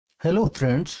Hello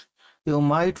friends, you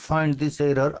might find this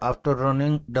error after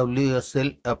running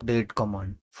WSL update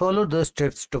command. Follow the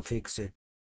steps to fix it.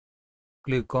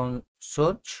 Click on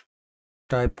search,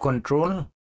 type control,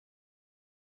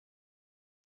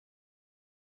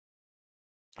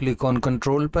 click on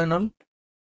control panel,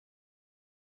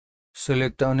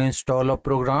 select uninstall a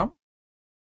program.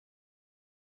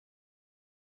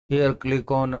 Here click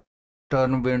on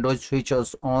turn Windows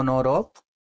features on or off.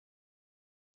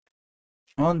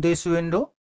 On this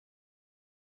window,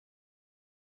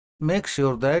 make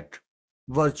sure that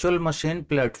virtual machine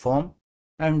platform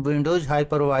and Windows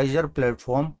hypervisor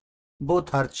platform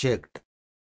both are checked.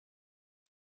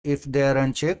 If they are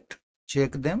unchecked,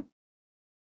 check them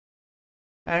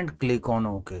and click on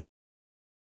OK.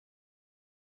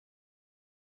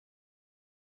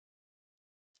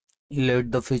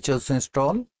 Let the features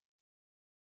install.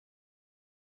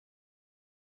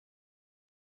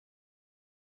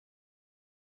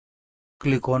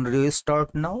 Click on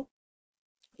Restart now.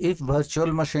 If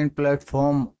virtual machine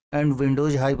platform and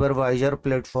Windows hypervisor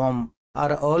platform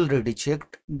are already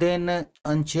checked, then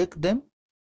uncheck them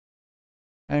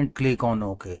and click on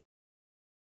OK.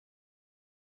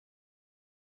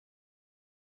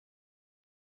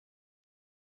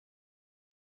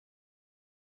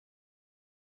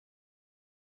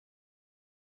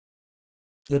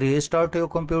 Restart your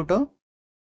computer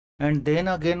and then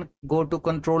again go to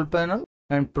Control Panel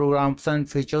and Programs and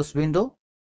Features window.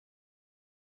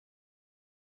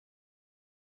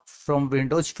 From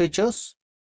Windows Features,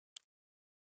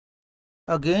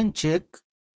 again check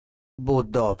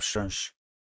both the options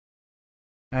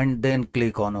and then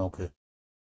click on OK.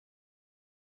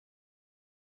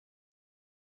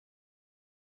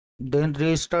 Then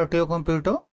restart your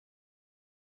computer.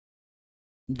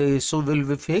 The issue will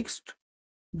be fixed.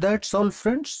 That's all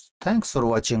friends. Thanks for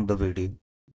watching the video.